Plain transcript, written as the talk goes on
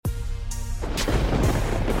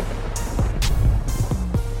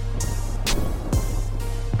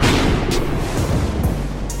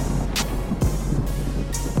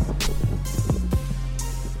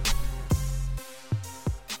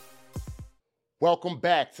Welcome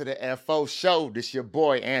back to the FO show. This your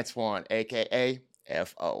boy Antoine, aka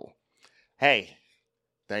FO. Hey,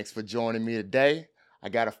 thanks for joining me today. I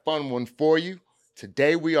got a fun one for you.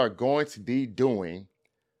 Today we are going to be doing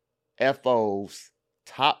FO's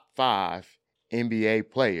top 5 NBA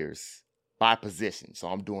players by position. So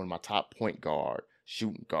I'm doing my top point guard,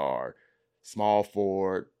 shooting guard, small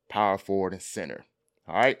forward, power forward, and center.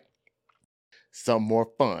 All right? Some more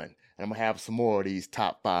fun. And I'm gonna have some more of these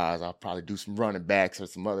top fives. I'll probably do some running backs or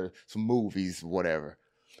some movies, whatever.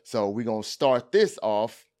 So we're gonna start this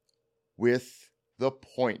off with the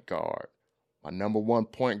point guard. My number one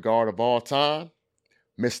point guard of all time,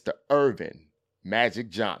 Mr. Earvin Magic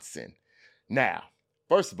Johnson. Now,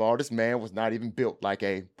 first of all, this man was not even built like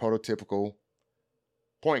a prototypical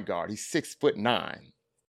point guard. He's 6'9",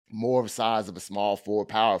 more of the size of a small forward,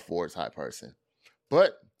 power forward type person.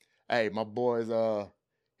 But hey, my boy's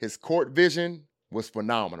his court vision was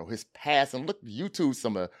phenomenal. His passing, look YouTube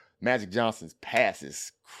some of Magic Johnson's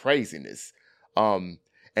passes, craziness. And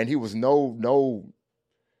he was no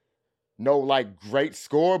like great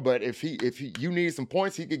scorer, but if you need some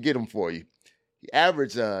points, he could get them for you. He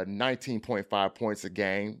averaged 19.5 points a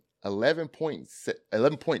game,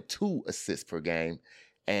 11.2 assists per game,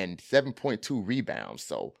 and 7.2 rebounds.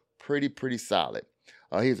 So pretty solid.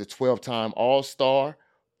 He was a 12-time All-Star,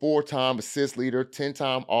 4-time assist leader,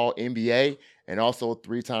 10-time All-NBA, and also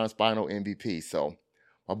 3-time Final MVP. So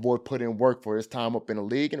my boy put in work for his time up in the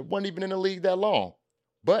league, and it wasn't even in the league that long.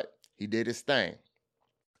 But he did his thing.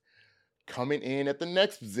 Coming in at the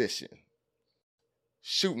next position,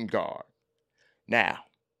 shooting guard. Now,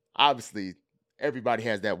 obviously, everybody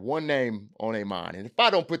has that one name on their mind. And if I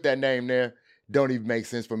don't put that name there, don't even make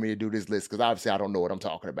sense for me to do this list because obviously I don't know what I'm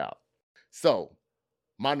talking about. So,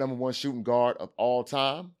 my number one shooting guard of all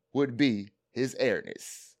time would be his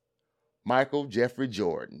airness, Michael Jeffrey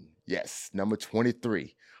Jordan. Yes, number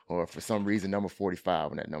 23, or for some reason, number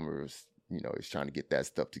 45, when that number is, he's trying to get that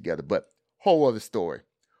stuff together. But whole other story.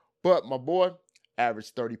 But my boy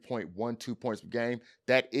averaged 30.12 points per game.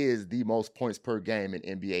 That is the most points per game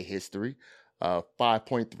in NBA history.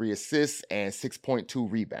 5.3 assists and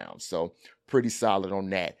 6.2 rebounds. So pretty solid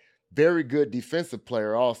on that. Very good defensive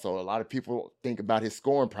player also. A lot of people think about his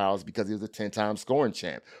scoring prowess because he was a 10-time scoring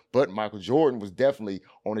champ. But Michael Jordan was definitely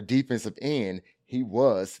on the defensive end. He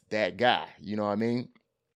was that guy. You know what I mean?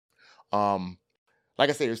 Like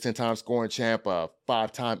I said, he was 10-time scoring champ,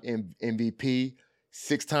 5-time MVP,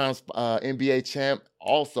 6 times NBA champ.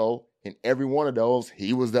 Also, in every one of those,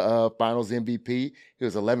 he was the Finals MVP. He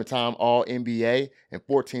was 11-time All-NBA and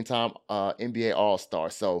 14-time NBA All-Star.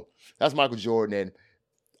 So that's Michael Jordan. And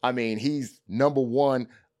I mean, he's number one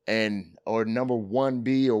or number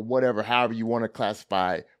 1B or whatever, however you want to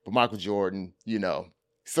classify it. But Michael Jordan,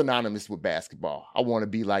 synonymous with basketball. I want to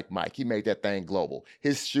be like Mike. He made that thing global.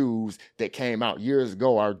 His shoes that came out years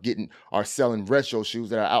ago are selling retro shoes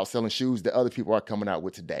that are outselling shoes that other people are coming out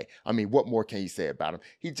with today. I mean, what more can you say about him?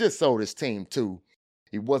 He just sold his team too.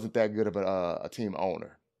 He wasn't that good of a team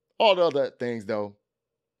owner. All the other things though,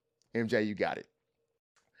 MJ, you got it.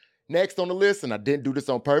 Next on the list, and I didn't do this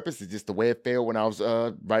on purpose, it's just the way it fell when I was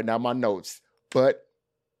writing out my notes, but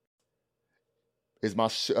is my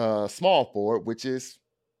small forward, which is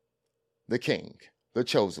the king, the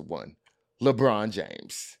chosen one, LeBron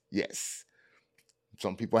James. Yes.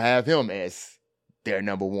 Some people have him as their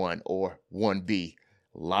number one or 1B.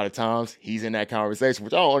 A lot of times he's in that conversation,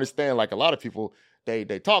 which I don't understand. Like a lot of people, they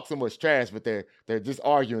talk so much trash, but they're just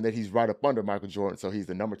arguing that he's right up under Michael Jordan. So he's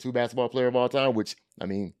the number 2 basketball player of all time, which, I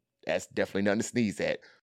mean, that's definitely nothing to sneeze at.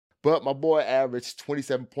 But my boy averaged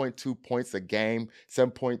 27.2 points a game,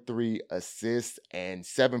 7.3 assists, and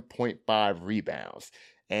 7.5 rebounds.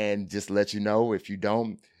 And just to let you know, if you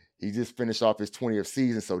don't, he just finished off his 20th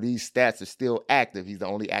season, so these stats are still active. He's the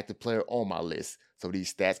only active player on my list, so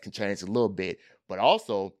these stats can change a little bit. But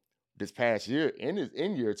also, this past year,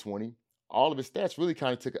 in year 20, all of his stats really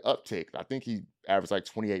kind of took an uptick. I think he averaged like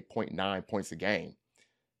 28.9 points a game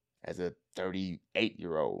as a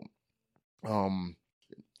 38-year-old.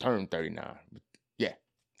 Turned 39. Yeah.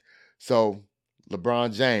 So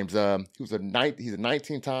LeBron James, he's a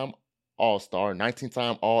 19-time All-Star,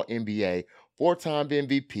 19-time All-NBA, 4-time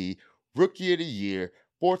MVP, Rookie of the Year,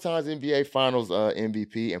 4 times NBA Finals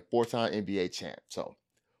MVP, and 4-time NBA champ. So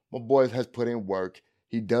my boy has put in work.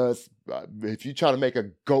 He does. If you try to make a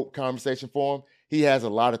GOAT conversation for him, he has a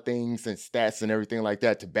lot of things and stats and everything like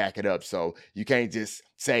that to back it up. So you can't just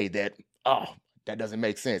say that, that doesn't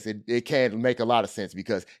make sense. It can make a lot of sense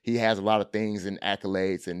because he has a lot of things and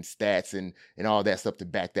accolades and stats and all that stuff to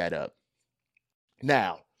back that up.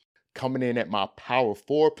 Now, coming in at my power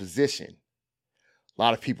forward position, A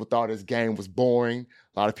lot of people thought his game was boring.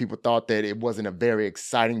 A lot of people thought that it wasn't a very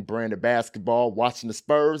exciting brand of basketball watching the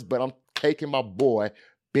Spurs, but I'm taking my boy,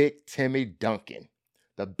 Big Timmy Duncan,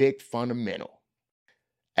 the big fundamental.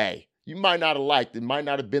 Hey, you might not have liked it, might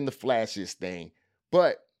not have been the flashiest thing,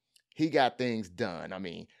 but he got things done. I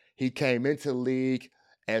mean, he came into the league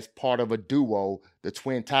as part of a duo, the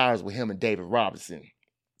Twin Towers, with him and David Robinson.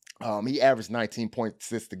 He averaged 19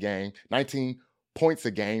 points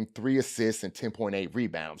a game, 3 assists, and 10.8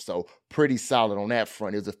 rebounds. So pretty solid on that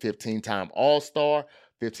front. He was a 15-time All-Star,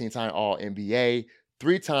 15-time All-NBA,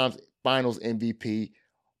 3 times Finals MVP,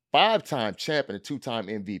 5-time champ, and a 2-time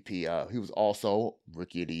MVP. He was also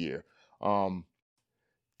Rookie of the Year.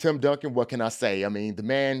 Tim Duncan, what can I say? I mean, the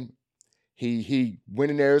man, he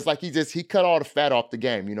went in there. It's like he cut all the fat off the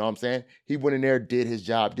game. You know what I'm saying? He went in there, did his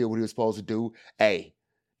job, did what he was supposed to do. Hey,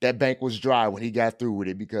 that bank was dry when he got through with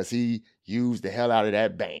it because he used the hell out of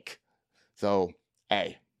that bank. So,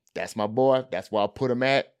 hey, that's my boy. That's where I put him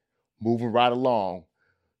at. Moving right along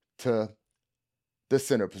to the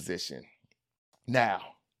center position. Now,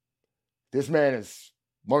 this man is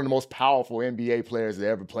one of the most powerful NBA players that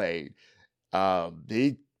ever played.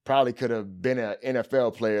 He probably could have been an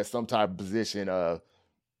NFL player, some type of position,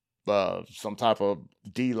 some type of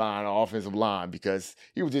D-line or offensive line, because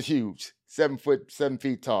he was just huge. 7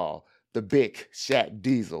 feet tall. The big Shaq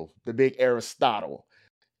Diesel, the big Aristotle.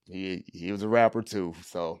 He was a rapper too.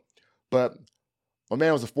 So, but my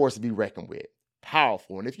man was a force to be reckoned with.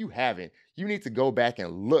 Powerful. And if you haven't, you need to go back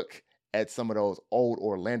and look at some of those old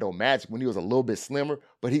Orlando Magic when he was a little bit slimmer.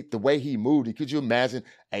 But the way he moved, could you imagine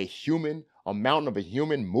a mountain of a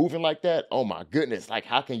human moving like that? Oh my goodness. Like,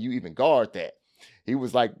 how can you even guard that? He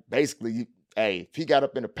was like, basically, hey, if he got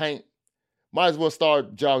up in the paint, might as well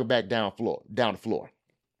start jogging back down the floor.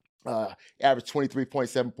 Averaged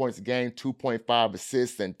 23.7 points a game, 2.5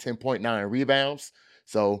 assists, and 10.9 rebounds.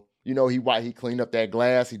 So, you know, he cleaned up that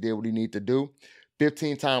glass. He did what he needed to do.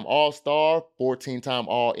 15-time All-Star, 14-time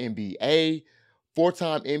All-NBA,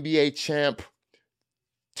 4-time NBA champ,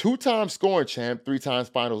 2-time scoring champ, 3 times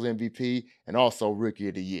Finals MVP, and also Rookie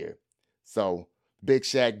of the Year. So, Big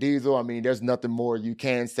Shaq Diesel, I mean, there's nothing more you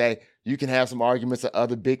can say. You can have some arguments of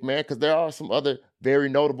other big men, because there are some other very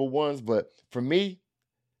notable ones. But for me,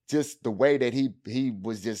 just the way that he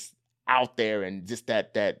was just out there and just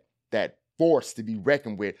that force to be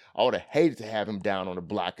reckoned with, I would have hated to have him down on the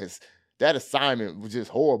block, because that assignment was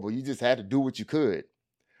just horrible. You just had to do what you could.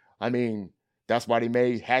 I mean, that's why they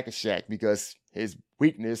made Hack-a-Shaq, because his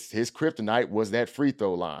weakness, his kryptonite, was that free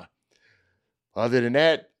throw line. Other than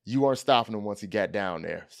that, you weren't stopping him once he got down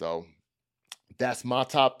there. So that's my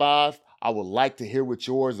top 5. I would like to hear what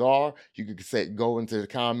yours are. You can go into the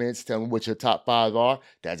comments, tell me what your top 5 are.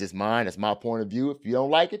 That's just mine. That's my point of view. If you don't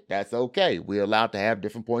like it, that's okay. We're allowed to have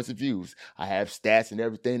different points of views. I have stats and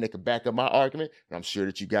everything that can back up my argument, and I'm sure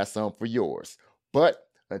that you got some for yours. But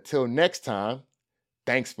until next time,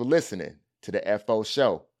 thanks for listening to the FO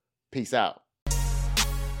Show. Peace out.